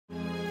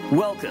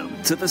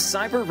Welcome to the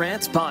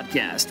CyberRants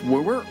podcast,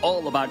 where we're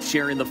all about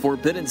sharing the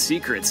forbidden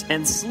secrets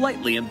and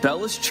slightly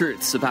embellished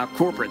truths about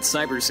corporate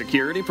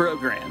cybersecurity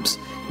programs.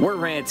 We're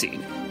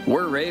ranting,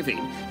 we're raving,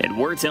 and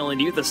we're telling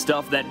you the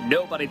stuff that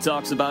nobody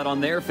talks about on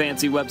their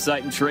fancy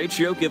website and trade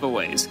show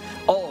giveaways,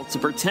 all to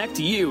protect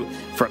you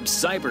from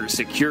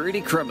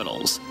cybersecurity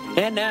criminals.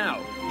 And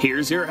now,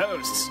 here's your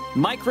hosts,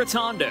 Mike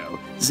Rotondo,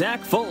 Zach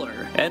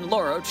Fuller, and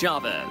Lauro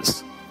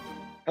Chavez.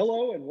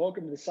 Hello and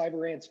welcome to the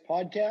CyberRants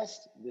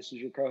podcast. This is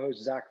your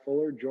co-host, Zach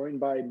Fuller,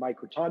 joined by Mike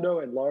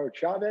Rotondo and Lauro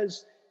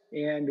Chavez.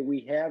 And we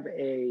have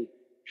a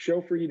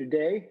show for you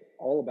today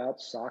all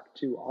about SOC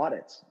 2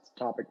 audits. It's a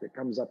topic that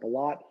comes up a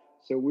lot.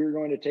 So we're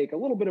going to take a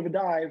little bit of a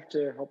dive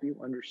to help you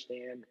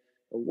understand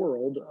the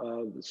world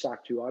of the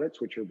SOC 2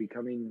 audits, which are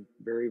becoming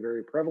very,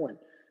 very prevalent.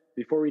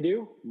 Before we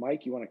do,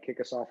 Mike, you want to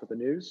kick us off with the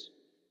news?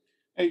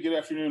 Hey, good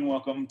afternoon.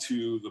 Welcome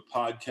to the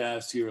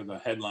podcast. Here are the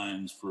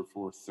headlines for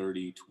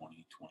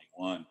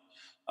 4/30/2021.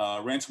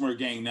 Ransomware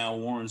gang now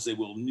warns they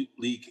will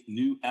leak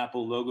new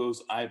Apple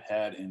logos,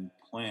 iPad, and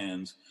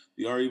plans.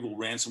 The REvil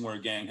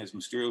ransomware gang has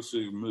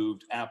mysteriously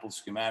removed Apple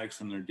schematics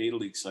from their data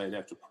leak site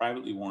after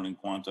privately warning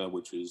Quanta,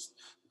 which is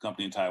the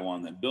company in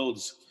Taiwan that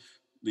builds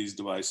these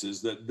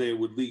devices, that they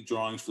would leak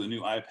drawings for the new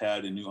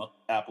iPad and new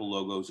Apple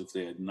logos if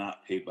they had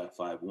not paid by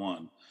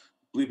 5/1.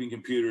 Bleeping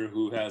Computer,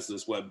 who has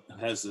this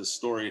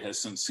story, has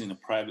since seen a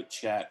private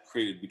chat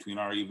created between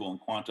REvil and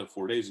Quanta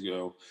 4 days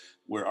ago,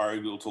 where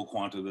REvil told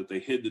Quanta that they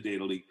hid the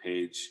data leak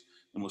page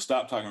and will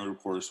stop talking to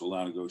reporters to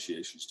allow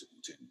negotiations to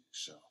continue.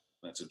 So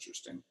that's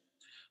interesting.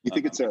 You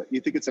think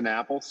it's an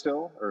Apple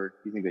still, or do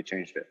you think they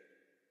changed it?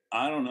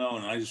 I don't know,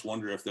 and I just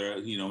wonder if they're,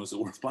 is it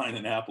worth buying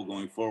an Apple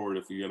going forward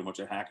if you got a bunch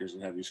of hackers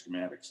that have your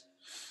schematics?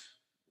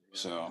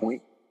 So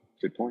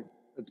Good point.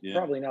 It's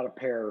probably not a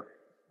pear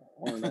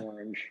or an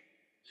orange.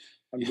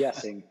 I'm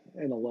guessing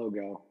in the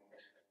logo.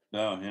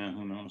 Oh, yeah,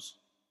 who knows?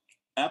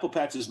 Apple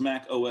patches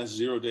Mac OS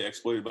 0-day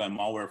exploited by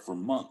malware for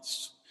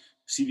months.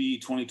 CVE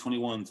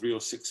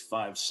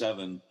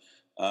 2021-30657.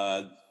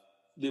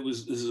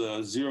 This is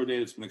a 0-day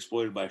that's been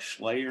exploited by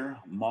Schleyer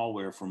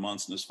malware for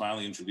months and has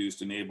finally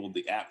enabled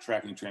the app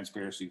tracking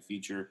transparency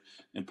feature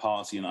and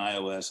policy in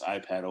iOS,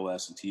 iPad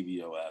OS, and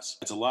tvOS.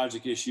 It's a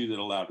logic issue that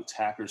allowed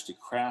attackers to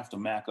craft a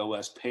Mac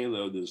OS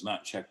payload that is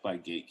not checked by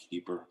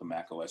Gatekeeper, the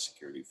Mac OS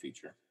security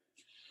feature.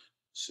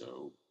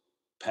 So,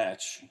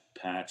 patch.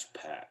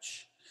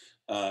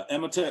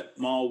 Emotet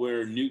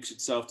malware nukes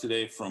itself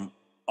today from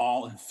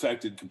all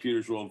infected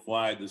computers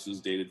worldwide. This is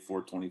dated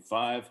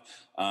 4/25.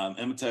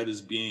 Emotet is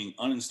being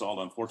uninstalled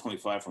on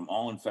 4/25 from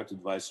all infected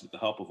devices with the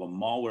help of a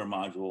malware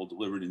module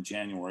delivered in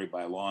January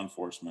by law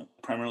enforcement,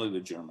 primarily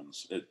the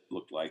Germans, it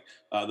looked like.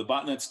 The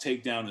botnet's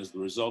takedown is the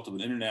result of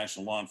an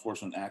international law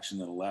enforcement action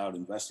that allowed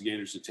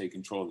investigators to take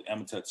control of the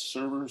Emotet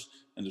servers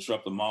and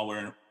disrupt the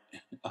malware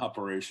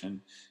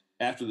operation.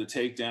 After the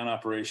takedown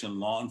operation,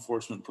 law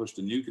enforcement pushed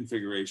a new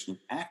configuration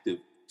of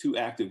active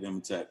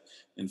Emotet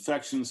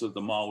infections so that the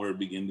malware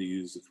began to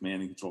use the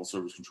command and control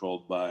servers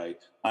controlled by,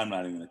 I'm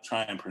not even going to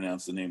try and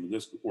pronounce the name of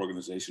this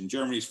organization,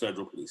 Germany's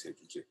Federal Police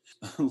Agency.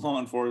 Law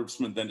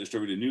enforcement then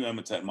distributed a new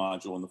Emotet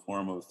module in the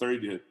form of a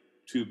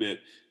 32-bit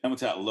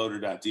Emotet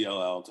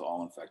loader.dll to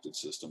all infected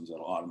systems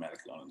that'll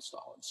automatically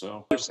uninstall it.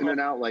 So they're sending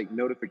out like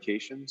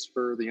notifications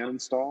for the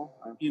uninstall?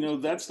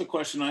 That's the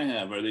question I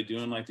have. Are they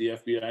doing like the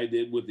FBI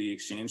did with the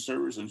Exchange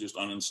servers and just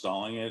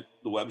uninstalling it,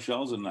 the web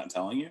shells, and not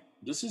telling you?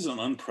 This is an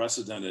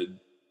unprecedented,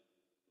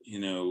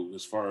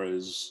 as far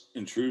as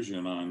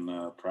intrusion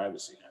on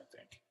privacy, I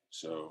think.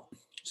 So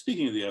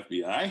speaking of the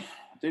FBI,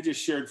 they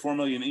just shared 4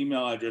 million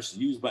email addresses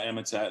used by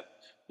Emotet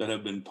that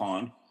have been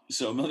pawned.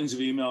 So millions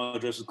of email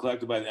addresses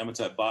collected by the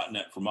Emotet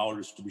botnet for malware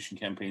distribution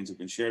campaigns have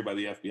been shared by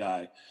the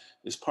FBI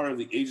as part of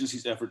the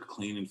agency's effort to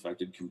clean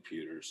infected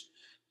computers.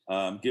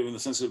 Given the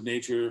sensitive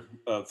nature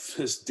of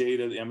this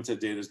data, the Emotet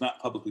data is not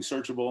publicly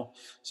searchable.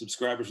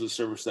 Subscribers to the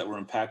service that were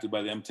impacted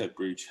by the Emotet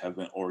breach have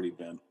already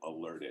been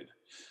alerted.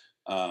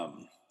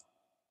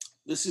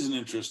 This is an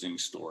interesting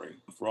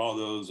story. For all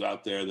those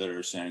out there that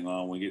are saying,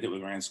 when we get hit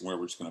with ransomware,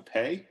 we're just going to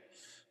pay.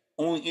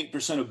 Only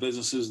 8% of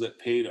businesses that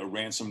paid a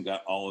ransom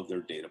got all of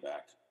their data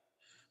back.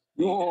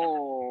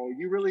 Whoa,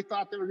 you really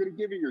thought they were going to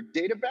give you your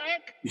data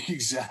back?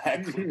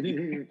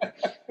 Exactly.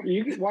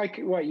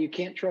 You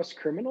can't trust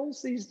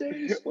criminals these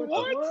days? What?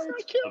 I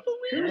can't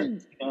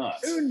believe it.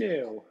 Who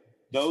knew?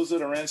 Those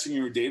that are ransoming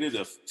your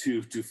data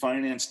to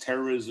finance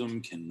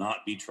terrorism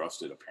cannot be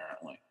trusted,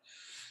 apparently.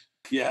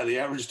 Yeah, the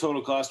average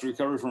total cost of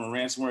recovery from a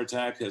ransomware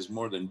attack has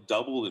more than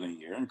doubled in a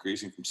year,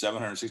 increasing from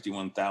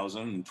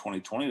 $761,000 in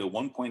 2020 to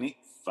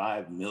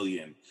 $1.85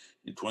 million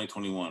in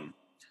 2021.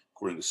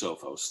 According to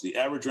Sophos. The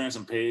average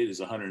ransom paid is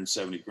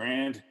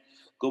 $170,000.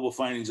 Global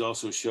findings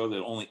also show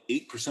that only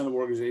 8% of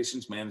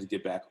organizations manage to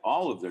get back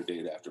all of their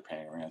data after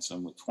paying a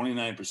ransom, with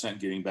 29%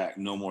 getting back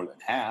no more than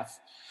half.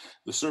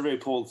 The survey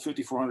polled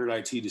 5,400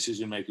 IT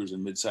decision makers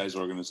in mid-sized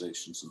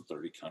organizations in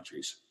 30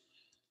 countries.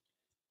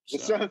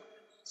 So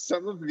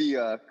some of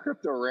the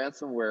crypto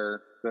ransomware,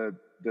 the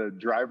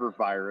driver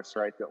virus,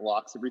 right, that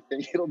locks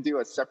everything, it'll do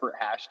a separate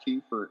hash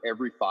key for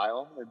every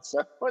file. And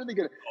so what are they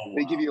going to,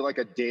 they give you like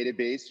a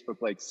database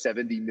with like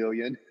 70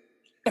 million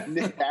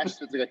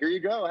hash. It's like, here you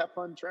go. Have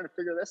fun trying to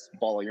figure this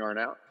ball of yarn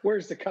out.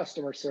 Where's the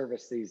customer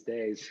service these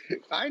days?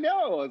 I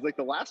know. I was like,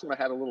 the last one I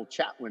had a little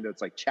chat window.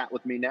 It's like, chat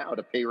with me now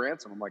to pay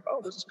ransom. I'm like,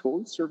 oh, this is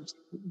cool. Service,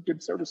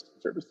 good service.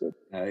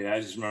 I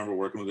just remember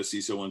working with a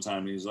CISO one time,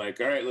 and he's like,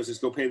 all right, let's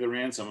just go pay the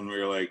ransom. And we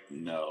were like,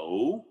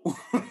 no,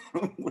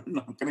 we're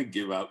not going to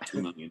give out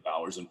 $2 million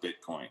in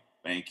Bitcoin.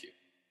 Thank you.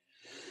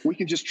 We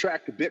can just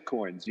track the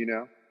Bitcoins, you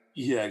know?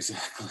 Yeah,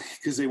 exactly,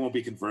 because they won't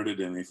be converted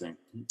to anything.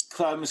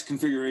 Cloud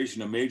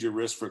misconfiguration, a major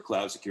risk for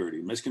cloud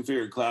security.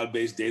 Misconfigured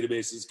cloud-based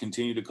databases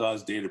continue to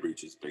cause data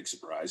breaches. Big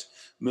surprise.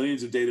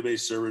 Millions of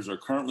database servers are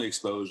currently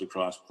exposed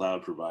across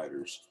cloud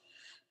providers.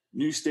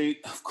 New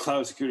State of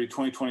Cloud Security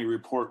 2020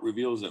 report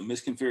reveals that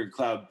misconfigured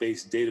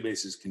cloud-based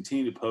databases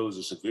continue to pose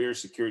a severe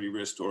security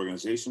risk to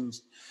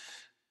organizations.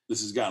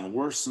 This has gotten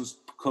worse since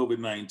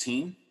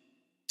COVID-19.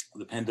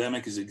 The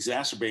pandemic is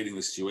exacerbating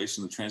the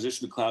situation. The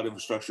transition to cloud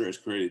infrastructure has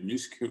created new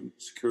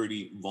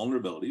security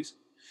vulnerabilities.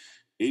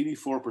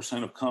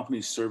 84% of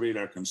companies surveyed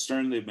are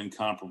concerned they've been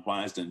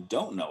compromised and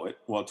don't know it,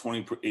 while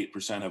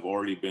 28% have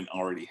already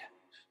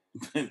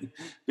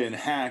been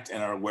hacked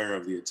and are aware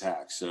of the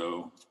attack.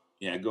 So,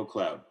 yeah, go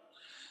cloud.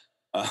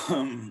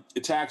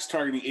 Attacks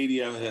targeting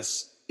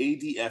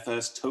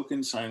ADFS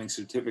token signing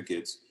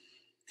certificates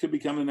could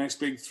become the next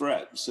big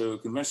threat. So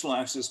conventional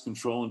access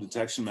control and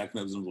detection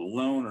mechanisms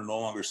alone are no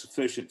longer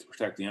sufficient to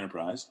protect the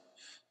enterprise.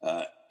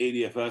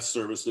 ADFS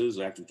services,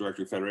 Active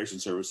Directory Federation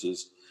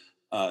services,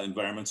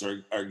 environments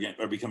are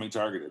becoming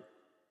targeted.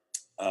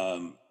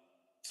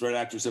 Threat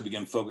actors have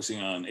begun focusing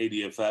on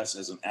ADFS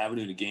as an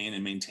avenue to gain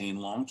and maintain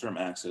long-term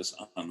access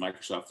on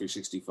Microsoft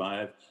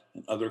 365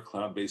 and other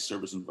cloud-based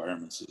service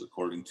environments,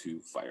 according to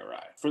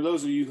FireEye. For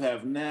those of you who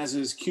have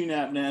NASs,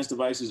 QNAP NAS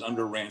devices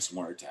under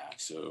ransomware attack.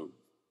 So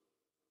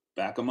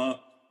back them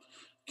up.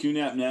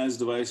 QNAP NAS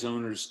device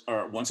owners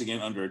are once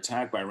again under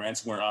attack by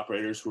ransomware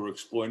operators who are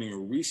exploiting a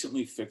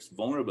recently fixed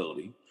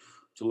vulnerability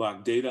to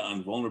lock data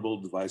on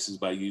vulnerable devices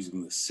by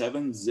using the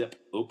 7-zip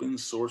open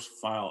source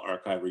file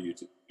archiver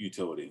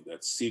utility.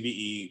 That's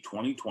CVE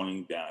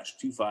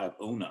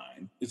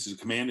 2020-2509. This is a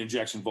command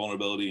injection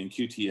vulnerability in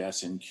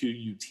QTS and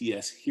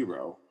QUTS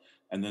Hero.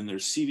 And then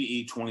there's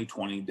CVE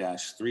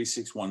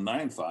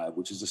 2020-36195,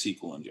 which is a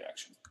SQL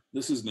injection.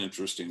 This is an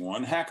interesting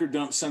one. Hacker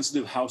dumped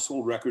sensitive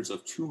household records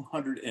of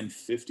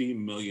 250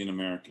 million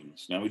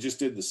Americans. Now, we just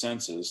did the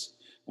census.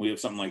 We have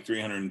something like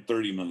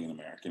 330 million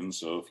Americans.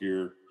 So if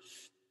you're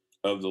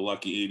of the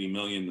lucky 80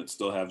 million that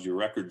still have your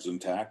records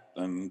intact,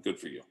 then good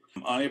for you.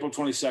 On April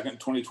 22nd,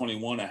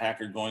 2021, a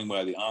hacker going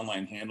by the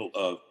online handle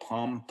of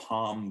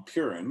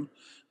Purin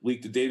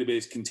leaked a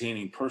database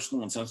containing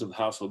personal and sensitive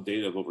household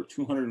data of over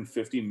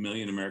 250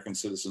 million American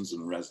citizens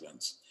and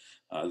residents.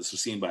 This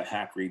was seen by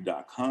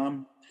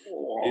hackread.com.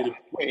 Oh,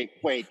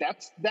 wait,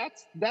 that's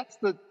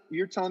the,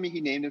 you're telling me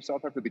he named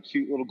himself after the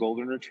cute little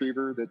golden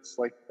retriever that's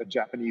like a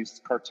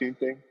Japanese cartoon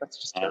thing? That's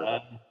just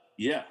terrible.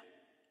 Yeah.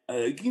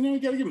 You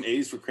got to give him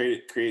A's for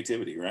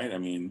creativity, right? I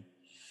mean,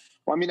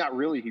 well, not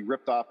really. He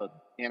ripped off an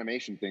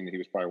animation thing that he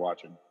was probably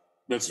watching.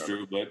 That's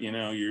true, but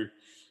you're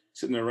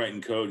sitting there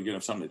writing code, you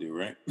have something to do,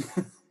 right?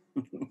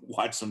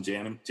 Watch some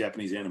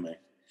Japanese anime.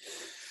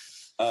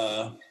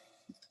 Yeah,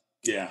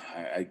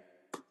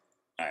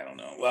 I don't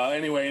know. Well,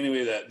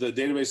 anyway, the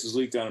database was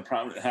leaked on a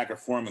prominent hacker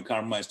forum and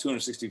compromised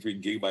 263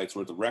 gigabytes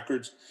worth of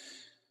records.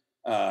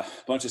 A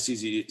bunch of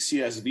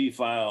CSV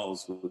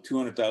files with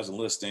 200,000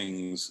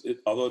 listings.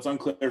 Although it's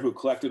unclear who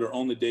collected or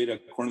owned the data,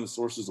 according to the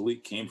sources, the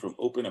leak came from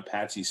Open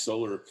Apache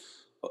SolR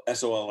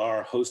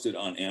hosted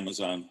on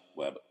Amazon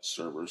Web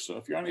Servers. So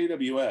if you're on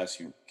AWS,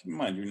 keep in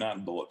mind you're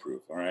not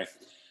bulletproof, all right?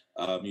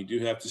 You do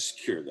have to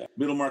secure that.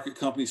 Middle market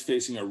companies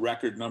facing a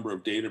record number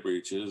of data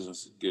breaches.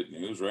 That's good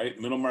news, right?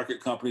 Middle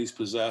market companies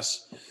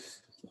possess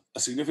a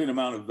significant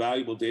amount of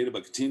valuable data,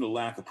 but continue to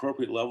lack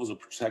appropriate levels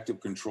of protective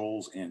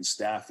controls and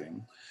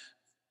staffing.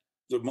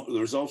 The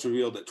results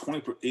revealed that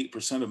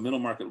 28% of middle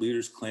market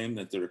leaders claim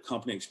that their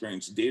company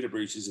experienced data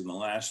breaches in the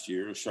last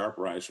year, a sharp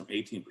rise from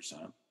 18%.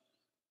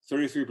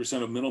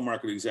 33% of middle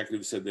market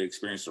executives said they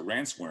experienced a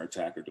ransomware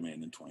attack or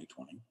demand in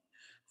 2020.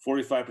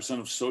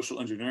 45% of social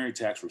engineering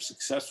attacks were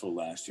successful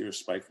last year, a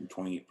spike from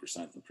 28%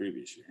 in the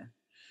previous year.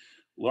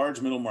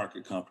 Large middle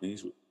market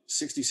companies,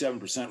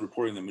 67%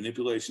 reporting the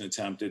manipulation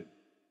attempted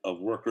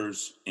of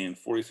workers and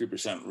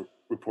 43%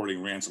 reporting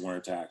ransomware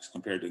attacks,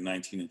 compared to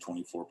 19 and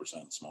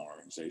 24% small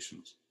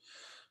organizations.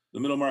 The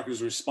middle market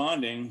is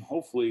responding,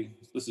 hopefully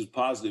this is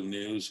positive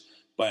news,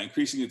 by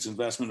increasing its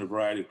investment in a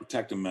variety of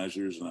protective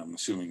measures, and I'm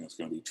assuming it's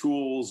going to be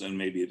tools and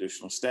maybe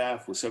additional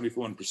staff, with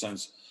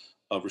 71%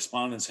 of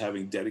respondents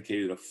having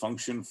dedicated a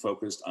function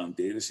focused on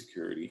data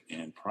security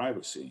and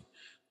privacy.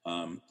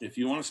 If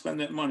you want to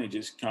spend that money,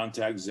 just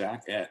contact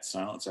Zach at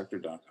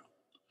silentsector.com.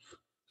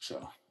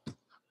 So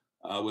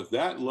with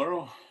that,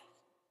 Laurel,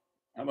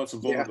 how about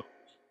some vulnerability?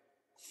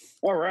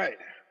 All right.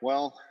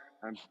 Well,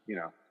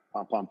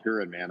 pom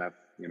pyramid, man.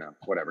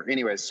 Whatever.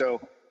 Anyway, so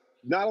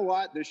not a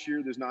lot this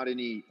year. There's not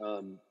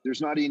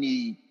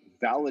any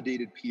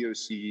validated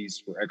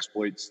POCs for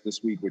exploits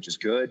this week, which is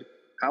good.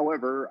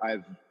 However,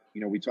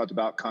 we talked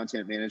about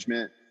content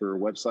management for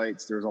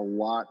websites. There's a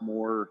lot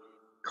more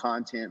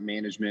content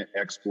management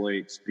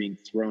exploits being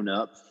thrown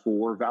up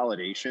for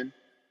validation.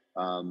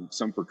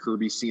 Some for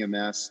Kirby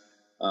CMS.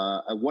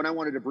 What I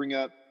wanted to bring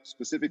up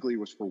specifically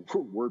was for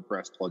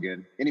WordPress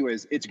plugin.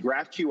 Anyways, it's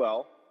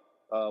GraphQL,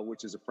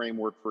 which is a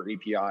framework for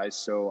APIs.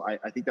 So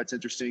I think that's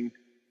interesting.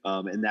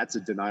 And that's a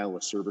denial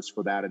of service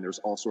for that. And there's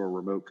also a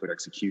remote code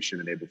execution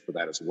enabled for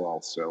that as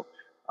well. So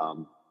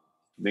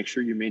make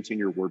sure you maintain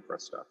your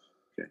WordPress stuff.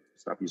 Okay,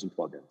 stop using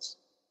plugins.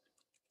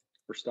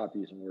 Or stop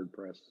using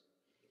WordPress.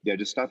 Yeah,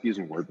 just stop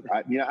using WordPress.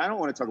 I don't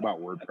want to talk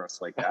about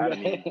WordPress like that.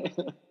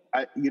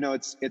 I mean,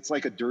 it's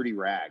like a dirty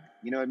rag.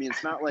 You know what I mean?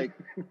 It's not like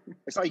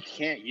you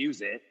can't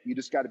use it. You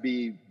just got to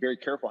be very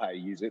careful how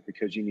you use it,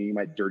 because you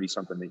might dirty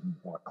something that you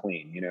want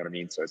clean. You know what I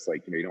mean? So it's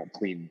like, you don't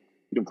clean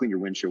your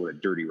windshield with a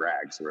dirty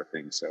rag sort of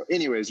thing. So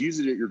anyways, use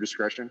it at your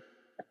discretion.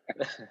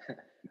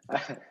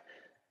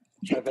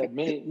 I've had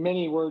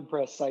many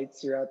WordPress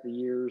sites throughout the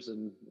years,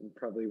 and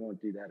probably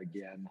won't do that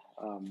again.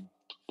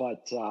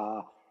 But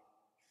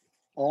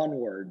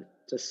onward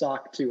to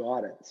SOC 2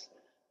 audits.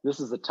 This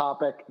is a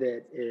topic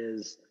that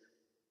is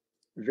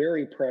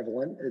very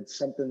prevalent. It's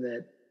something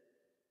that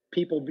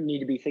people need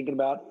to be thinking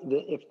about,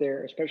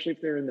 especially if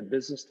they're in the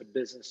business to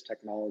business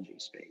technology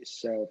space.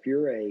 So if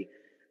you're a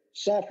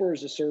software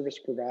as a service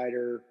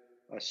provider,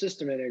 a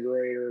system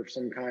integrator of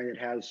some kind that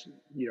has,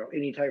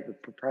 any type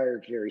of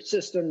proprietary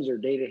systems or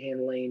data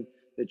handling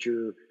that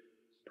you're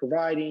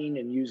providing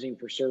and using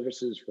for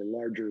services for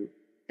larger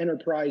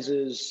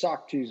enterprises,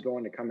 SOC 2 is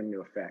going to come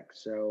into effect.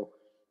 So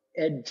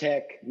ed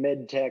tech,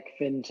 med tech,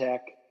 fintech,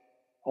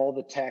 all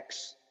the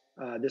techs,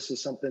 this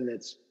is something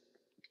that's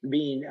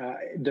being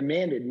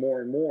demanded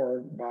more and more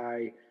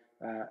by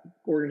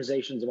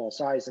organizations of all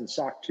sizes, and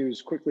SOC 2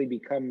 has quickly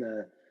become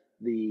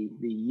the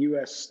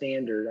U.S.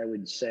 standard, I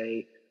would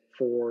say,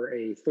 for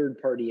a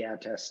third-party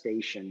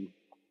attestation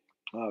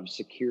of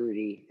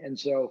security. And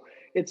so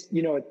it's,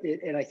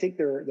 and I think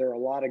there are a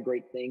lot of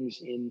great things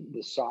in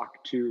the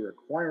SOC 2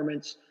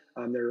 requirements.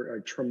 There are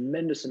a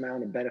tremendous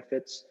amount of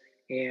benefits,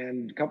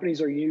 and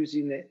companies are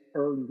using it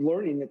or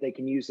learning that they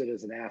can use it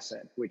as an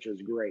asset, which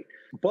is great.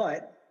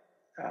 But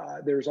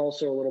there's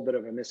also a little bit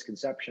of a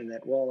misconception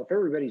that, well, if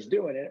everybody's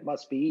doing it, it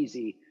must be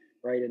easy,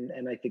 right?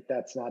 And I think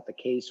that's not the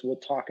case. We'll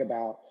talk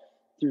about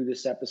through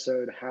this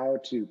episode how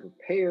to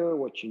prepare,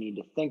 what you need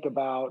to think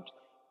about,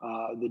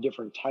 the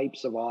different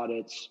types of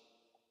audits,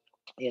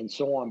 and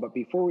so on. But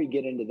before we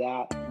get into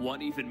that,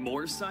 want even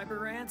more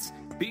CyberRants?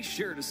 Be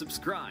sure to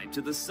subscribe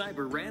to the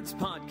CyberRants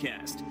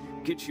podcast.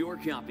 Get your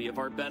copy of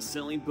our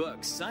best-selling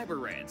book,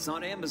 CyberRants,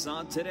 on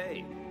Amazon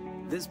today.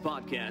 This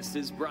podcast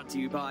is brought to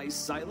you by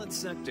Silent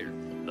Sector,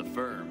 the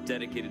firm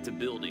dedicated to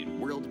building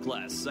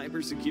world-class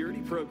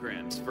cybersecurity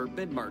programs for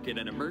mid-market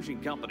and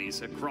emerging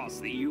companies across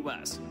the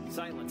U.S.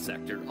 Silent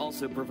Sector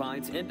also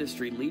provides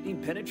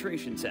industry-leading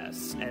penetration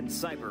tests and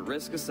cyber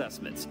risk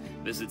assessments.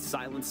 Visit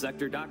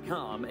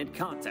silentsector.com and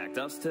contact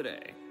us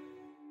today.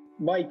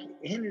 Mike,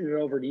 handing it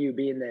over to you,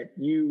 being that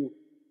you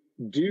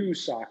do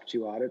SOC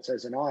 2 audits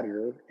as an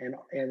auditor, and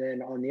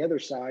then on the other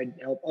side,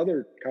 help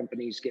other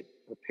companies get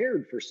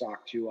prepared for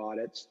SOC 2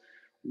 audits.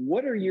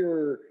 What are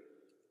you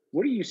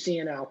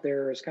seeing out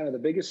there as kind of the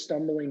biggest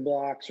stumbling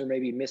blocks or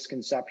maybe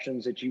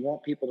misconceptions that you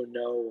want people to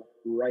know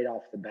right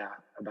off the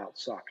bat about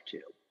SOC 2?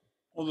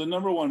 Well, the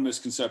number one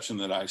misconception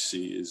that I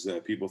see is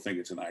that people think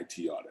it's an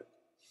IT audit.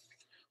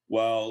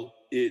 While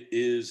it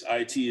is,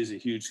 IT is a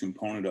huge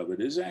component of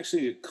it, is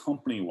actually a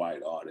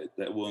company-wide audit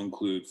that will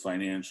include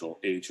financial,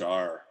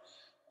 HR,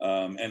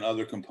 and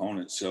other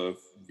components. So if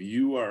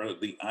you are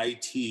the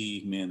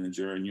IT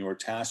manager and you are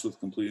tasked with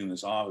completing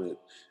this audit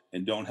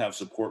and don't have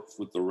support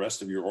with the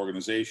rest of your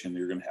organization,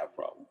 you're going to have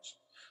problems.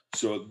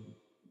 So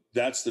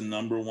that's the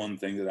number one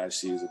thing that I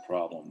see as a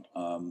problem,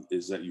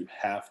 is that you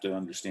have to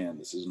understand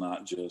this is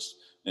not just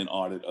an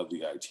audit of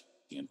the IT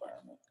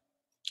environment.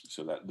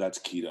 So that's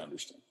key to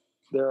understand.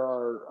 There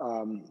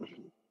are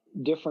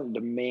different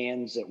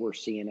demands that we're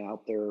seeing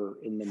out there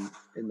in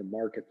the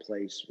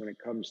marketplace when it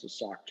comes to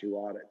SOC 2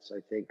 audits. I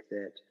think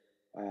that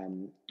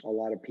a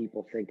lot of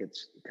people think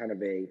it's kind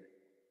of a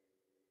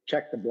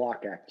check the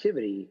block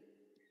activity,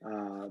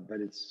 but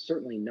it's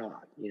certainly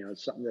not.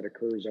 It's something that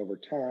occurs over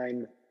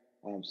time,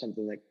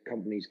 something that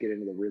companies get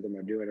into the rhythm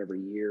of doing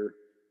every year.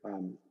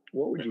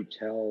 What would you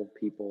tell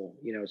people,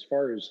 as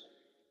far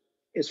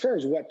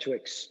as what to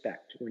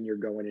expect when you're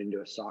going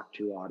into a SOC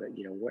 2 audit?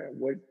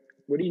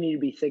 What do you need to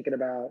be thinking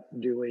about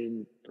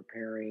doing,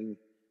 preparing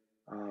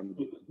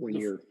when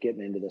you're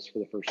getting into this for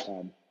the first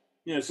time?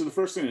 Yeah, so the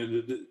first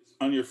thing,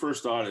 on your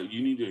first audit,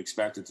 you need to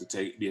expect it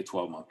to be a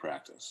 12-month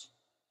practice.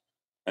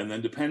 And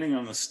then depending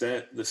on the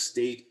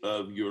state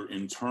of your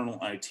internal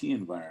IT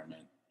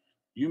environment,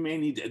 you may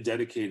need to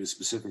dedicate a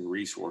specific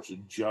resource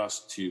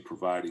just to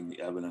providing the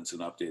evidence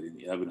and updating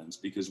the evidence,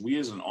 because we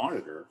as an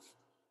auditor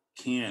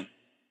can't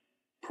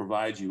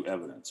provide you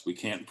evidence. We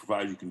can't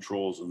provide you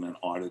controls and then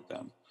audit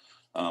them.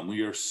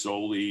 We are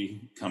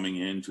solely coming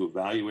in to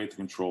evaluate the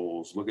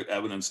controls, look at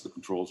evidence the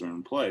controls are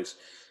in place.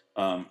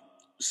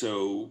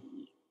 So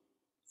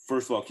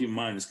first of all, keep in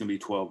mind it's going to be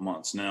 12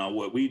 months. Now,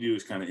 what we do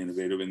is kind of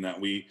innovative in that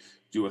we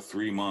do a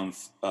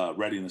 3-month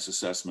readiness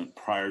assessment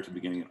prior to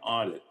beginning an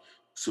audit.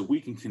 So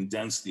we can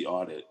condense the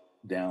audit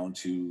down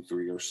to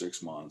 3 or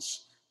 6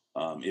 months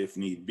if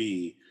need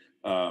be.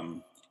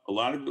 A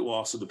lot of it will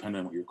also depend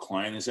on what your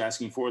client is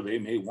asking for. They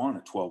may want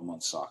a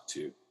 12-month SOC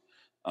 2.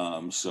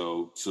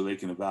 So they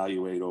can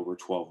evaluate over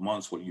 12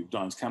 months what you've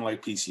done. It's kind of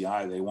like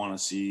PCI. They want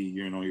to see,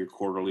 your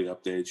quarterly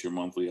updates, your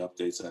monthly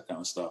updates, that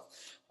kind of stuff.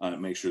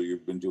 Make sure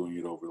you've been doing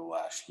it over the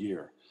last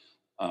year.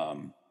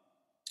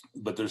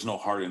 But there's no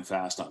hard and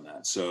fast on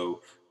that.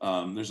 So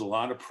there's a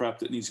lot of prep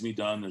that needs to be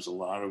done. There's a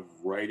lot of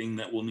writing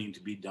that will need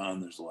to be done.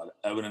 There's a lot of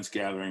evidence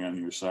gathering on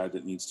your side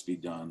that needs to be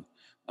done.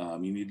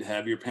 You need to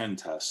have your pen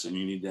tests, and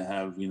you need to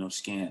have,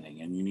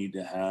 scanning, and you need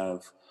to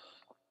have,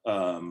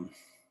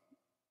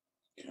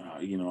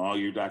 all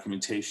your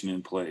documentation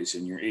in place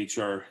and your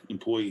HR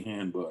employee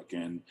handbook.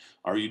 And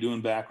are you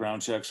doing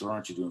background checks or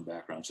aren't you doing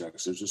background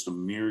checks? There's just a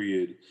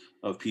myriad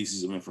of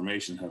pieces of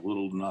information that have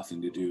little to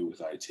nothing to do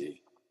with IT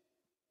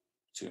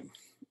too.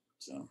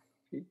 So.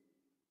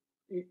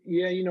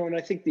 Yeah, and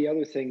I think the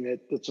other thing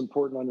that's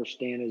important to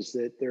understand is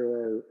that there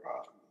are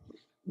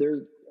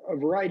a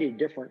variety of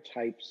different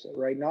types,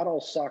 right? Not all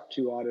SOC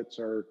 2 audits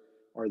are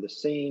the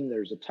same.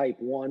 There's a type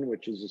 1,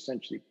 which is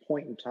essentially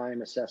point in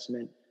time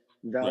assessment,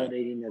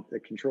 validating that the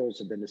controls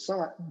have been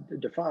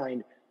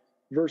defined,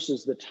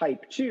 versus the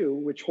type 2,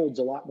 which holds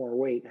a lot more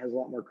weight, has a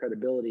lot more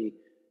credibility,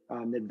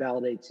 that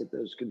validates that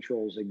those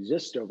controls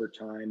exist over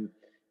time.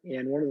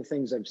 And one of the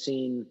things I've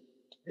seen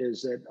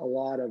is that a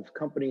lot of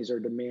companies are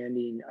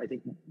demanding, I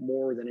think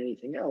more than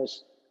anything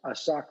else, a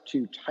SOC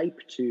 2 type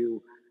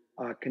 2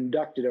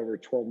 conducted over a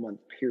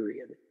 12-month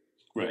period,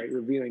 right?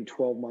 Reviewing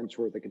 12 months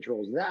worth of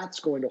controls. That's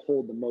going to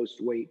hold the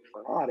most weight for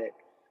an audit.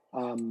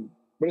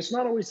 But it's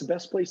not always the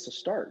best place to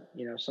start.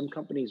 Some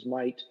companies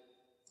might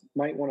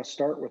want to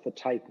start with a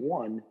type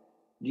 1.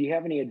 Do you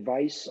have any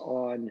advice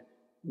on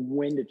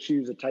when to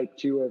choose a type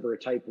 2 over a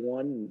type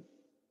 1?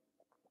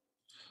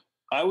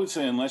 I would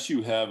say unless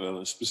you have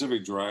a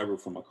specific driver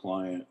from a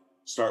client,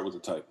 start with a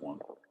type 1.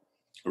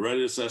 A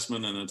readiness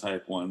assessment and a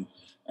type 1,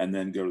 and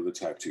then go to the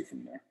type 2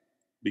 from there.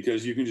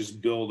 Because you can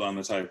just build on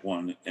the type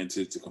 1 and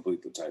to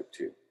complete the type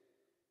 2.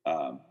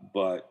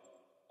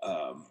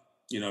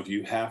 If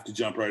you have to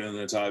jump right into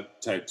the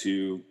type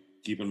 2,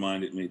 keep in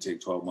mind it may take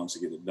 12 months to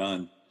get it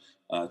done.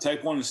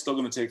 Type 1 is still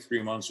going to take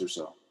 3 months or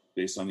so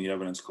based on the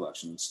evidence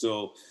collection.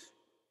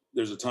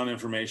 There's a ton of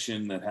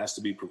information that has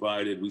to be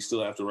provided. We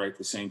still have to write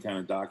the same kind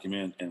of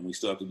document, and we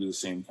still have to do the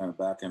same kind of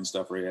back-end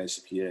stuff for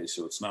AICPA.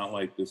 So it's not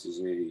like this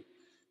is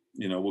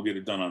we'll get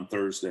it done on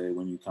Thursday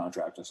when you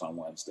contract us on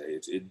Wednesday.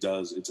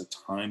 It's a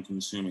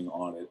time-consuming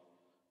audit.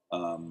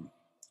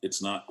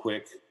 It's not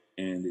quick,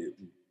 and it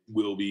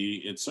will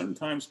be at certain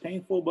times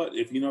painful, but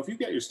if you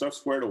get your stuff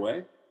squared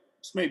away,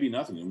 this may be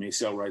nothing. You may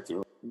sail right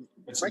through.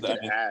 If I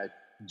could add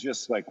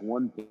just like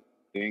one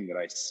thing that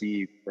I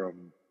see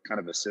from kind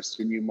of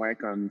assisting you,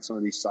 Mike, on some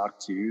of these SOC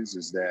 2s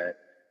is that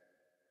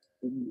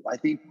I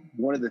think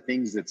one of the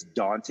things that's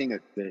daunting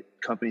that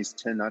companies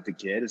tend not to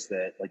get is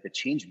that like the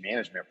change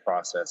management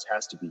process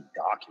has to be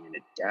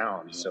documented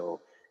down. Yeah.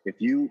 So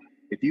if you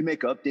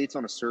make updates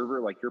on a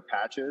server, like your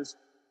patches,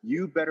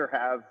 you better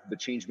have the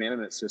change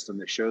management system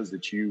that shows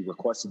that you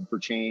requested for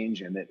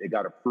change and that it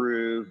got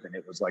approved and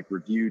it was like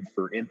reviewed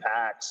for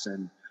impacts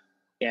and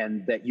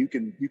that you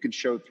can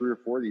show 3 or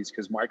 4 of these,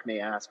 because Mike may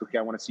ask, okay,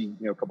 I want to see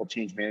a couple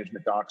change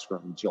management docs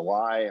from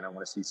July, and I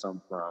want to see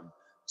some from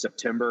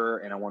September,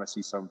 and I want to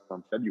see some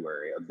from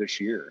February of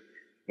this year.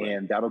 Right.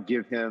 And that'll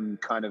give him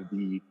kind of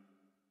the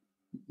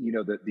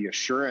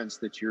assurance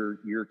that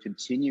you're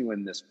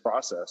continuing this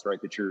process, right?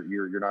 That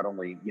you're not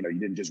only, you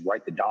didn't just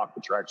write the doc,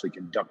 but you're actually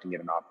conducting it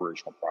in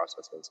operational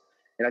processes.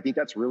 And I think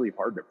that's really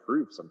hard to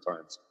prove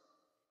sometimes.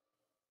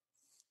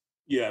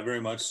 Yeah, very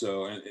much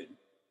so. And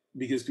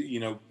because,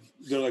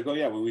 they're like, oh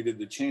yeah, well, we did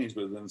the change,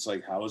 but then it's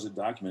like, how is it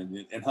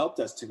documented? And help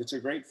desk tickets are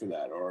great for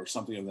that, or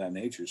something of that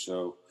nature.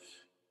 So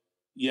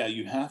yeah,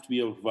 you have to be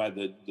able to provide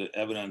the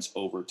evidence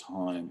over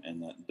time,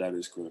 and that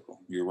is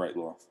critical. You're right,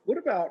 Laura. What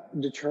about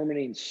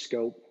determining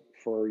scope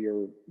for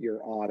your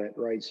audit,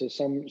 right? So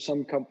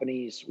some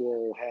companies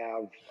will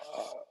have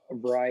a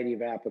variety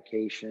of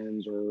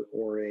applications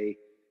or a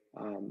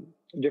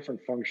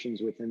different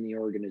functions within the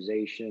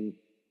organization,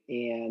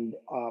 and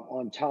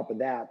on top of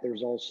that,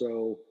 there's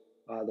also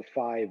the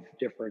 5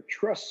 different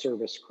trust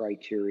service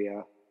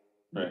criteria.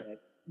 Right.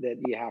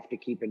 That you have to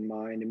keep in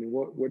mind. I mean,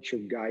 what's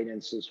your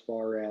guidance as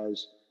far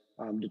as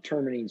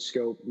determining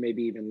scope,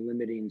 maybe even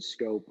limiting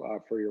scope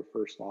for your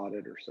first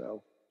audit or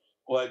so?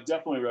 Well, I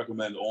definitely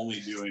recommend only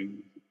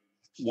doing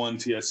one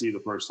TSC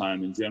the first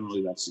time, and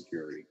generally that's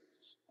security.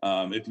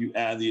 If you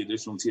add the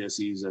additional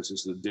TSCs, that's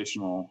just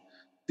additional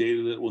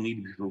data that will need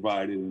to be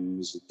provided, and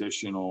there's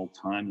additional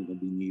time that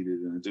will be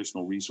needed and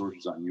additional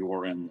resources on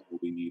your end that will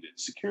be needed.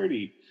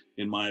 Security,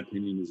 in my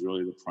opinion, is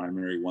really the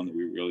primary one that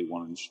we really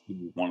want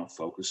to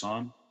focus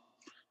on.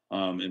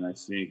 And I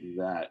think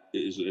that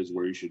is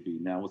where you should be.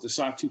 Now, with the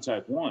SOC 2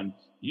 Type 1,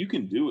 you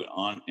can do it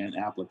on an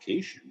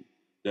application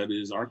that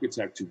is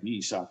architected to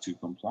be SOC 2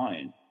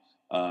 compliant.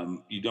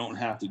 You don't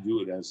have to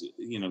do it as,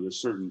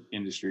 there's certain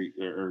industry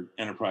or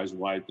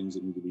enterprise-wide things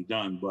that need to be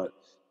done, but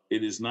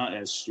it is not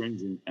as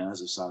stringent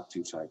as a SOC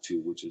 2 Type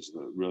 2, which is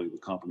really the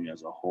company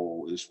as a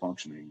whole is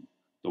functioning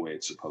the way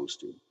it's supposed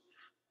to.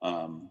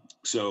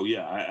 So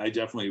yeah, I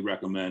definitely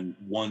recommend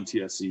one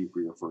TSC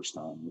for your first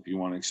time. If you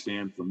want to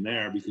expand from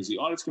there, because the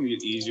audit's going to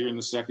get easier in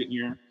the second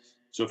year.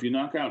 So if you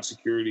knock out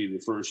security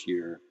the first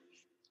year,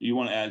 you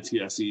want to add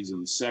TSCs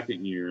in the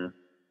second year,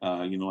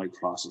 like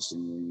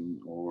processing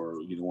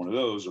or, one of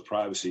those, or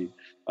privacy,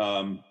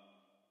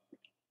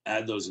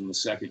 add those in the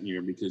second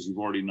year because you've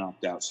already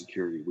knocked out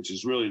security, which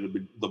is really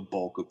the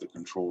bulk of the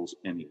controls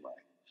anyway.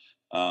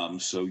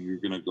 So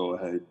you're going to go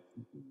ahead,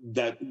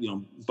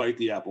 bite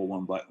the apple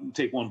one bite,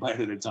 take one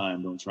bite at a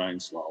time. Don't try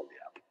and swallow the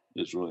apple.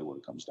 Is really what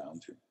it comes down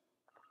to.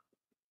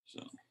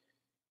 So,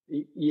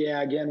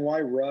 yeah, again,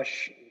 why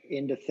rush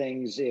into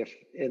things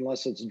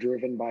unless it's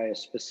driven by a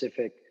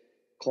specific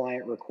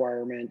client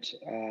requirement?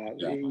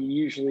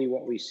 Usually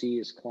what we see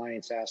is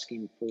clients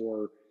asking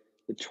for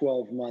the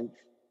 12-month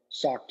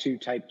SOC 2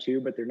 Type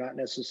 2, but they're not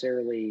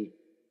necessarily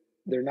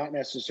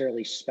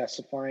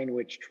specifying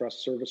which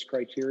trust service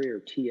criteria or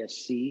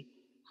TSC.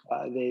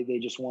 They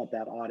just want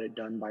that audit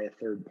done by a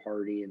third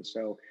party. And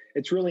so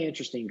it's really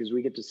interesting because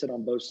we get to sit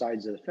on both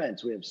sides of the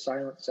fence. We have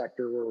silent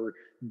sector where we're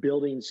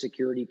building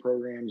security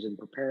programs and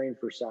preparing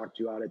for SOC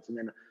 2 audits. And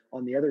then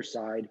on the other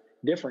side,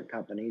 different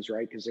companies,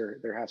 right? Because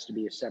there has to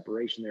be a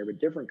separation there, but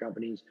different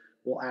companies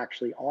will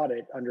actually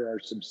audit under our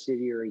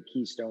subsidiary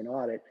Keystone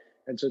Audit.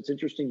 And so it's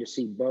interesting to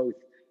see both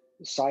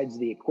sides of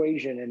the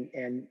equation.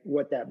 And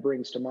what that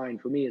brings to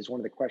mind for me is one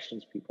of the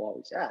questions people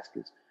always ask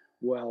is,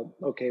 well,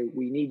 okay,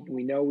 we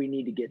know we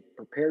need to get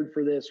prepared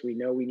for this. We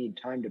know we need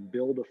time to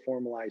build a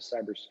formalized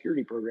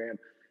cybersecurity program,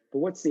 but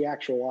what's the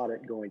actual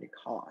audit going to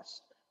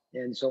cost?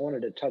 And so I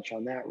wanted to touch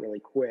on that really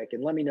quick,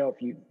 and let me know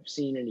if you've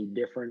seen any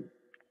different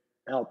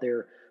out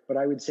there. But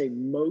I would say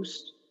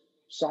most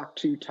SOC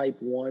 2 Type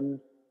 1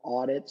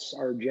 audits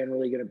are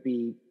generally going to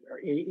be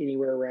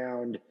anywhere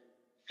around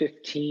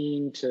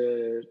 15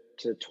 to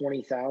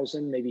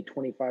 20,000, maybe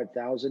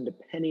 25,000,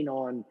 depending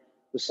on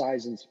the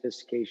size and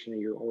sophistication of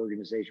your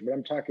organization. But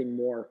I'm talking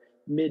more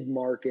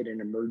mid-market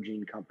and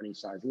emerging company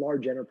size.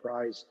 Large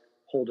enterprise,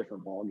 whole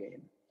different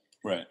ballgame.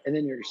 Right. And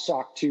then your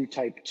SOC 2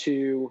 Type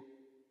 2,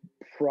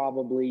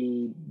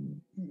 probably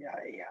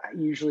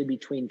usually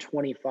between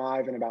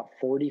 25 and about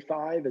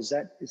 45. Is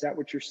that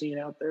what you're seeing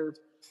out there?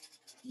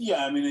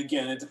 Yeah, I mean,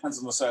 again, it depends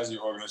on the size of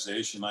your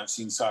organization. I've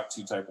seen SOC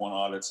 2 Type 1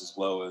 audits as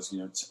low as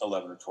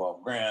 11 or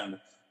 12 grand.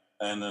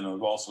 And then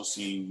I've also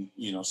seen,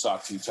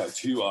 SOC 2 Type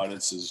 2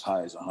 audits as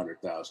high as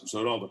 100,000. So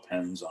it all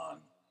depends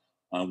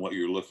on what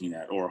you're looking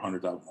at, or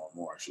 100,000 or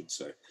more, I should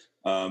say.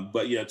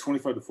 But yeah,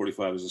 25 to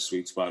 45 is a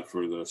sweet spot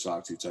for the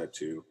SOC 2 Type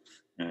 2.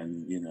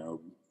 And,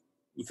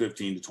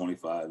 15 to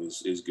 25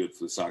 is good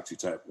for the SOC 2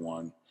 Type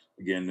 1.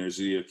 Again, there's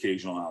the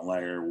occasional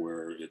outlier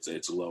where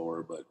it's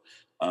lower, but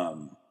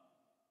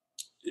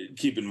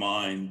keep in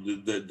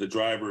mind that the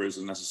driver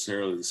isn't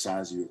necessarily the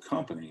size of your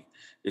company.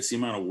 It's the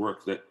amount of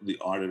work that the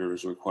auditor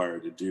is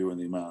required to do, and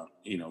the amount,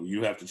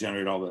 you have to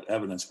generate all that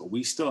evidence, but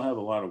we still have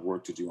a lot of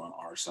work to do on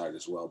our side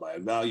as well by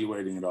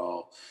evaluating it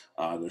all.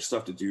 There's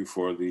stuff to do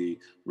for the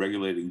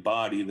regulating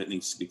body that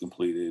needs to be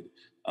completed,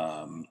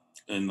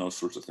 and those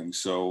sorts of things.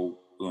 So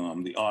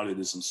the audit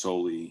isn't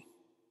solely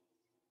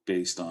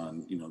based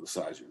on, the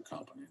size of your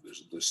company.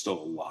 There's still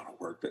a lot of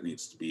work that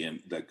needs to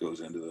be that goes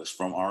into this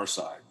from our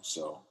side.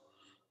 So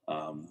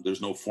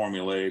there's no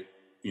formulaic,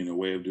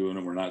 way of doing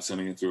it. We're not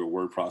sending it through a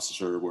word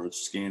processor where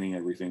it's scanning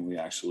everything. We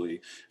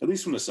actually, at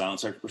least from the silent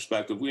sector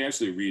perspective, we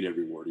actually read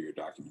every word of your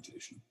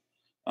documentation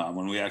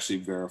when we actually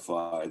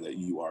verify that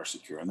you are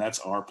secure. And that's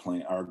our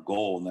plan, our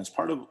goal. And that's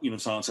part of,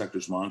 silent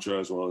sector's mantra,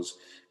 as well as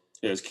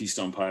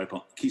Keystone Audit,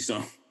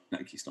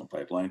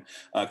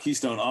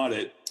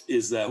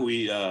 is that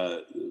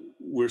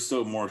we're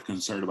still more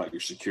concerned about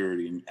your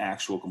security and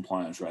actual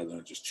compliance rather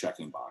than just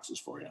checking boxes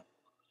for you.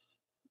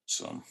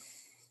 So.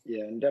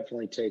 Yeah, and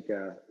definitely take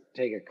a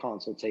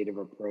consultative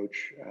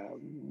approach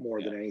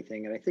more than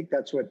anything. And I think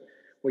that's what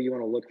you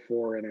want to look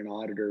for in an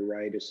auditor,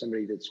 right? Is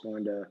somebody that's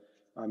going to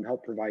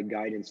help provide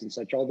guidance and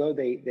such. Although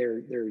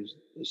there's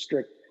a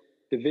strict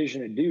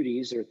division of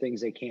duties, there are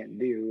things they can't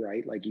do,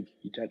 right? Like you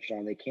touched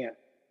on, they can't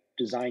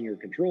design your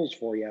controls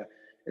for you.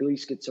 At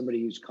least get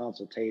somebody who's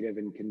consultative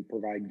and can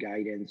provide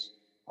guidance,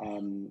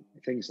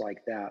 things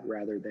like that,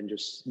 rather than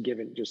just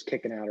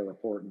kicking out a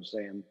report and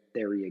saying,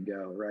 there you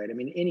go, right? I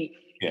mean,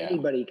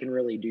 anybody can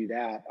really do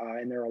that.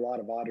 And there are a lot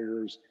of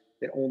auditors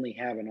that only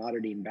have an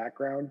auditing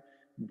background.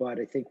 But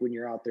I think when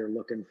you're out there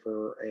looking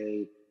for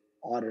a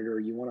auditor,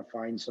 you want to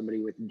find somebody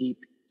with deep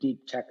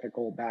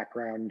technical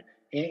background,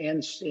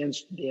 governance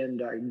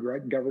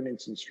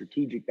and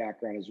strategic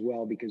background as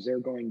well, because they're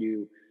going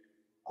to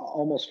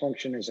almost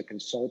function as a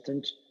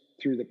consultant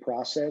through the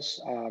process,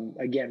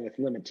 again, with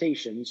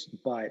limitations,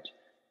 but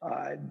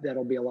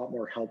that'll be a lot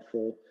more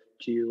helpful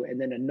to you. And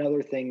then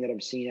another thing that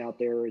I've seen out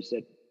there is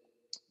that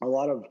a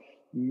lot of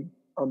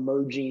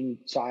emerging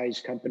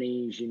size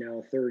companies,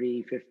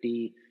 30,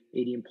 50,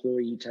 80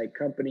 employee type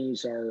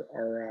companies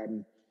are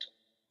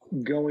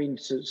going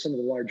to some of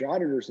the large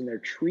auditors, and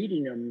the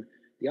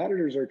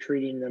auditors are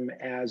treating them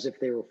as if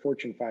they were a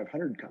Fortune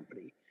 500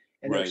 company.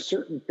 And there's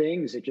certain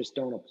things that just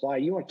don't apply.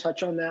 You want to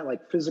touch on that,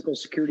 like physical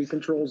security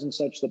controls and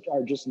such, that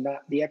are just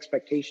not, the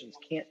expectations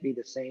can't be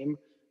the same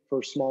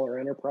for smaller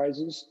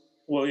enterprises?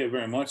 Well, yeah,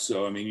 very much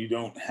so. I mean, you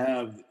don't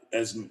have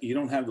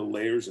the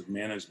layers of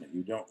management.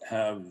 You don't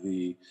have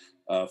the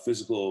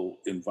physical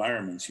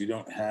environments. You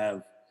don't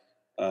have,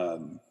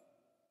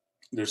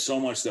 there's so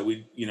much that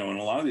we, in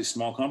a lot of these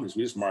small companies,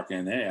 we just mark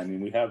NA. I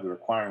mean, we have the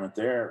requirement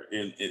there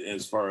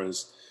as far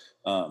as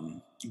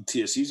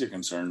TSCs are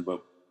concerned,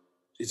 but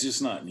it's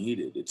just not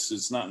needed.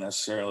 It's not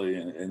necessarily,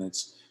 and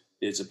it's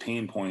a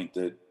pain point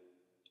that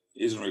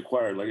isn't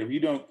required. Like if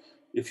you don't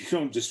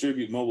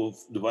distribute mobile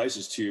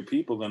devices to your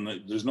people,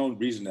 then there's no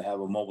reason to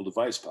have a mobile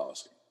device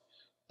policy.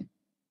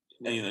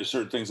 And there's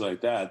certain things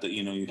like that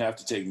you have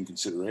to take in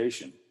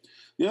consideration.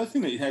 The other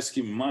thing that you have to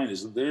keep in mind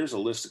is that there's a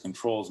list of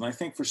controls, and I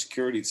think for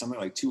security it's something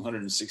like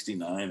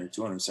 269 or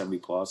 270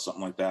 plus,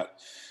 something like that.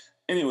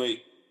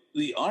 Anyway,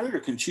 the auditor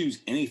can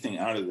choose anything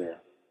out of there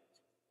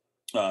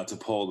to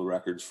pull the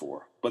records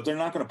for, but they're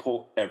not going to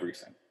pull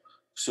everything.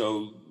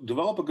 So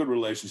develop a good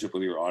relationship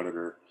with your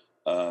auditor,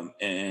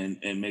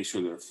 and make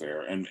sure they're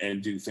fair,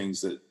 and do things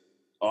that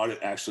audit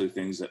actually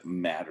things that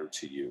matter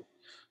to you,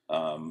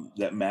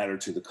 that matter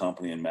to the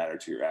company and matter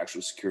to your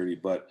actual security.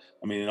 But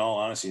I mean, in all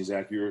honesty,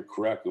 Zach, you're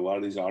correct. A lot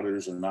of these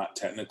auditors are not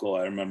technical.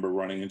 I remember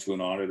running into an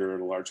auditor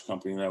at a large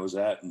company that I was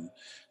at, and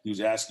he was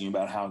asking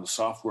about how the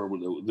software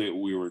that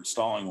we were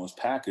installing was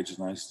packaged.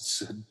 And I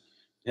said,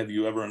 have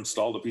you ever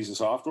installed a piece of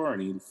software?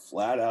 And he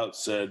flat out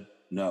said,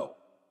 no.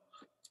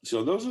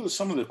 So those are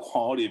some of the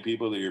quality of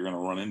people that you're going to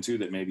run into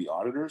that may be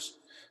auditors.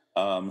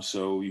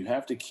 So you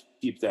have to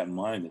keep that in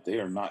mind, that they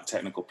are not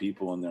technical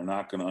people and they're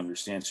not going to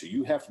understand. So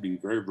you have to be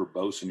very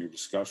verbose in your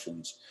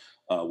discussions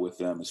with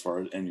them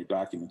and your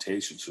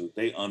documentation, so that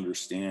they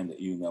understand that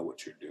you know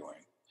what you're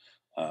doing.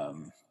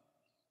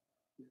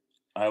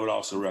 I would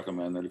also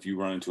recommend that if you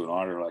run into an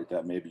auditor like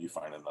that, maybe you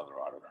find another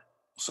auditor.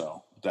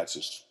 So that's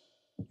just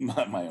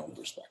my own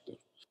perspective.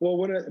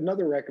 Well,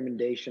 another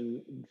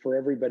recommendation for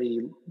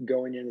everybody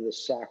going into the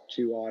SOC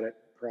 2 audit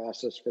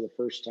process for the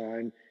first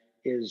time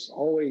is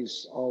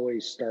always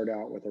start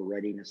out with a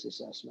readiness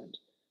assessment.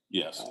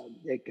 Yes.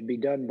 It can be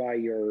done by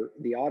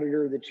the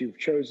auditor that you've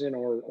chosen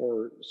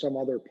or some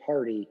other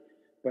party,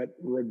 but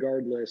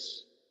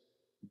regardless,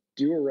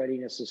 do a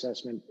readiness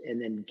assessment and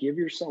then give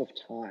yourself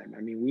time. I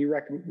mean, we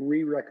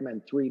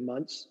recommend 3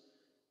 months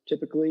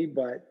typically,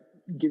 but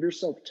give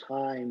yourself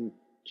time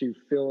to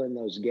fill in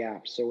those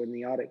gaps. So when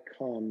the audit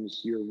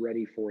comes, you're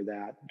ready for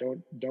that.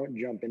 Don't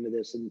jump into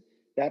this. And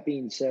that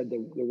being said,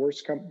 the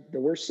worst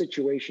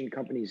situation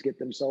companies get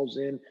themselves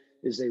in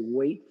is they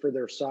wait for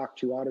their SOC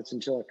 2 audits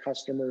until a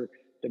customer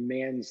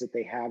demands that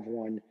they have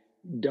one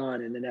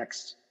done in the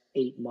next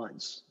 8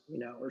 months,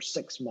 or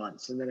 6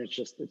 months. And then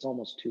it's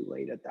almost too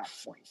late at that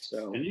point.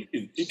 So, and you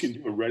can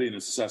do a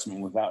readiness assessment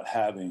without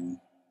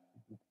having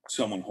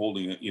someone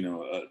holding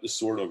a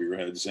sword over your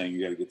head saying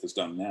you got to get this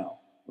done now.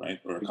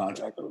 Right? Or a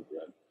contract over your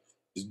head.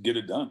 Just get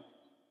it done.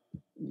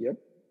 Yep.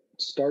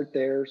 Start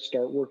there.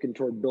 Start working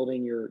toward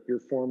building your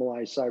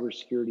formalized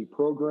cybersecurity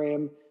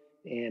program.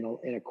 And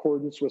in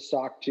accordance with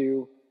SOC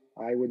 2,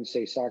 I wouldn't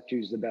say SOC 2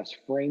 is the best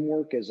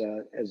framework as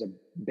a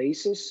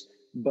basis,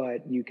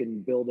 but you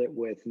can build it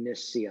with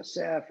NIST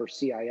CSF or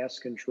CIS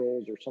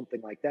controls or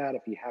something like that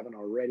if you haven't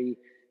already,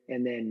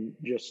 and then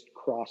just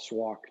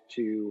crosswalk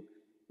to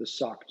the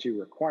SOC 2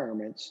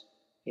 requirements.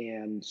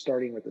 And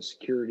starting with the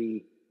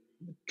security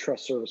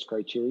trust service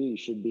criteria, you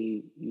should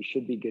be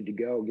good to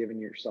go,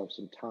 giving yourself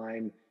some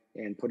time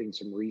and putting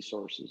some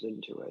resources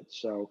into it.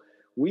 So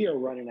we are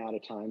running out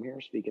of time here,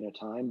 speaking of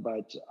time,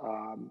 but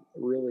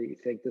really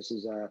think this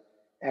is a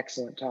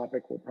excellent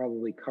topic. We'll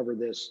probably cover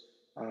this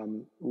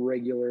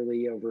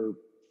regularly over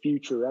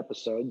future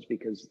episodes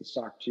because the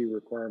SOC 2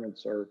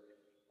 requirements are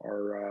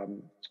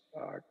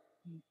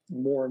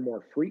more and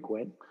more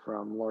frequent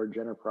from large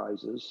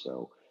enterprises.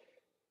 So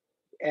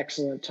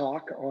excellent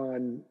talk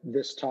on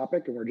this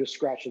topic, and we're just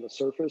scratching the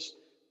surface.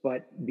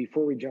 But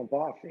before we jump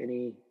off,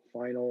 any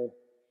final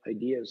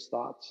ideas,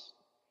 thoughts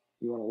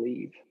you want to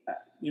leave? I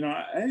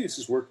think it's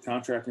just worth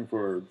contacting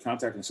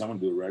someone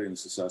to do a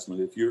readiness assessment.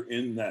 If you're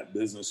in that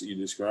business that you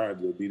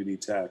described, the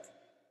B2B tech,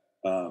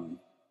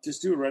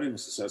 just do a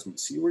readiness assessment,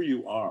 see where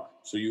you are,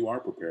 so you are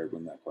prepared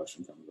when that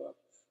question comes up.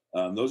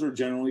 Those are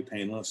generally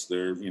painless.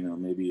 They're,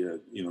 generally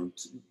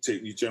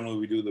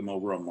we do them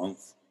over a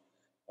month.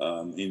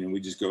 We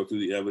just go through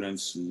the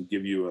evidence and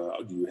give you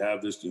do you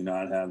have this, do you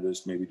not have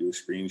this, maybe do a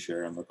screen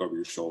share and look over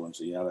your shoulder and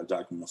say, yeah, that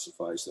document will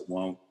suffice, that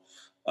won't.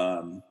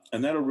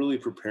 And that'll really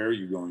prepare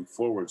you going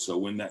forward. So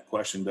when that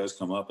question does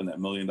come up and that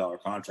 $1 million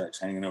contract's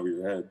hanging over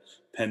your head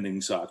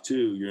pending SOC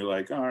 2, you're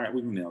like, all right,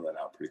 we can nail that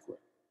out pretty quick.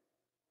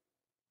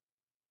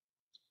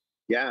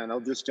 Yeah, and I'll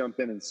just jump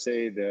in and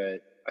say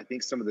that I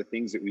think some of the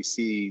things that we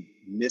see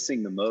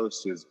missing the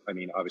most is, I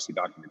mean, obviously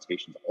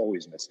documentation is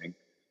always missing.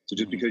 So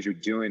just because you're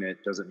doing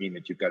it doesn't mean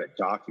that you've got it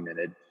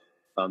documented.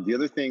 The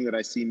other thing that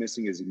I see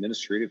missing is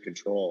administrative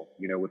control.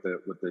 With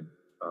the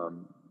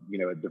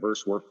a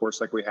diverse workforce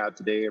like we have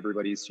today,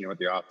 everybody's at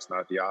the office, not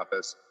at the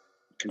office.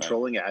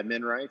 Controlling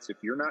admin rights. If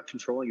you're not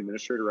controlling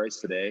administrator rights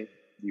today,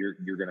 you're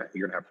gonna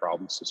have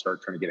problems to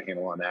start trying to get a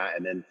handle on that.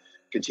 And then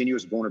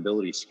continuous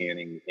vulnerability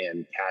scanning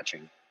and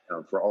patching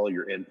for all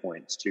your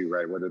endpoints too,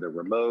 right? Whether they're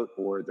remote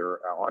or they're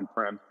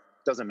on-prem,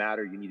 doesn't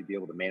matter. You need to be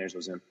able to manage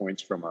those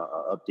endpoints from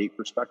a update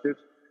perspective,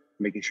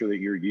 making sure that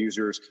your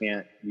users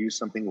can't use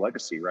something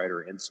legacy, right?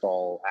 Or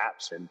install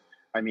apps. And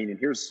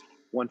here's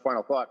one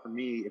final thought from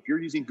me. If you're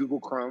using Google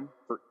Chrome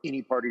for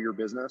any part of your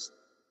business,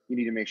 you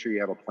need to make sure you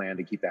have a plan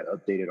to keep that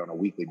updated on a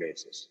weekly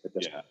basis at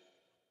this point.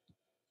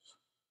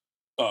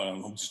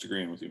 I'm just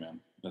agreeing with you,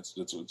 man. That's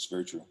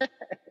very true.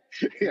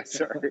 Yeah,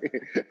 sorry.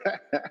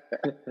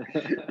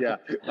 Yeah,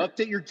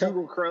 update your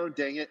Google Chrome,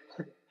 dang it.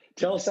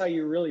 Tell us how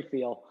you really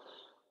feel.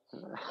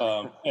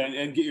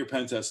 And get your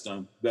pen test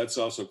done. That's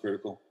also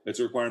critical.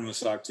 It's a requirement of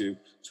SOC 2.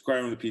 It's a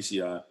requirement of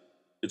PCI.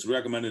 It's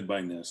recommended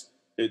by NIST.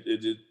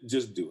 It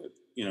just do it.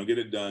 Get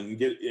it done.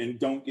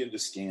 Don't get into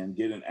scan.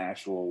 Get an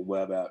actual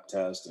web app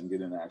test and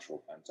get an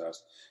actual pen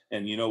test.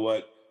 And you know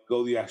what?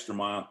 Go the extra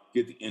mile.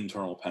 Get the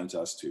internal pen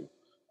test too.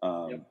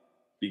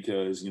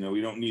 Because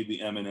we don't need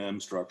the M&M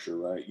structure,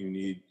 right?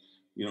 You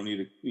don't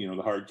need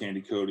the hard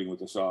candy coating with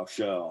the soft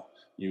shell.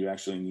 You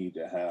actually need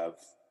to have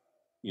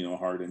a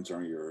hard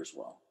interior as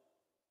well.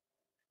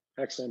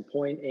 Excellent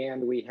point.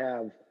 And we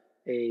have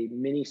a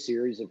mini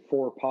series of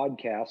 4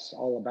 podcasts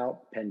all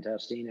about pen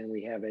testing, and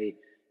we have a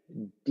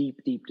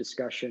deep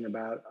discussion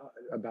about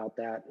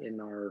that in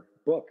our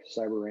book,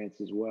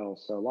 CyberRants, as well.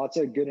 So lots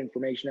of good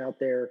information out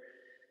there.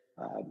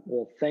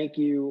 Well, thank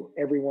you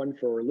everyone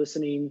for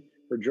listening,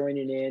 for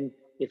joining in.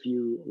 If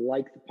you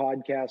like the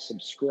podcast,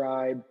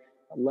 subscribe.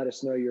 Let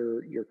us know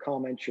your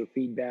comments, your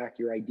feedback,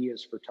 your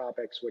ideas for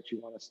topics, what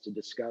you want us to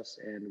discuss,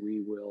 and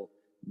we will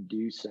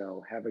do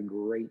so. Have a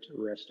great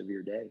rest of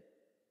your day.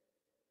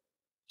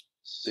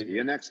 See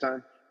you next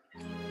time.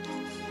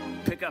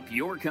 Pick up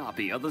your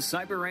copy of the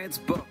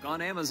CyberRants book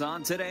on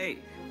Amazon today.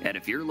 And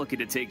if you're looking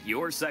to take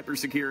your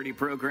cybersecurity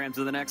program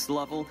to the next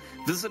level,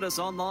 visit us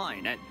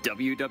online at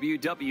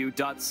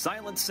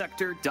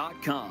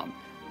www.silentsector.com.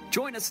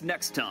 Join us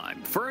next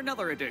time for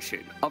another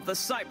edition of the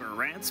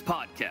CyberRants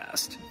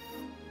podcast.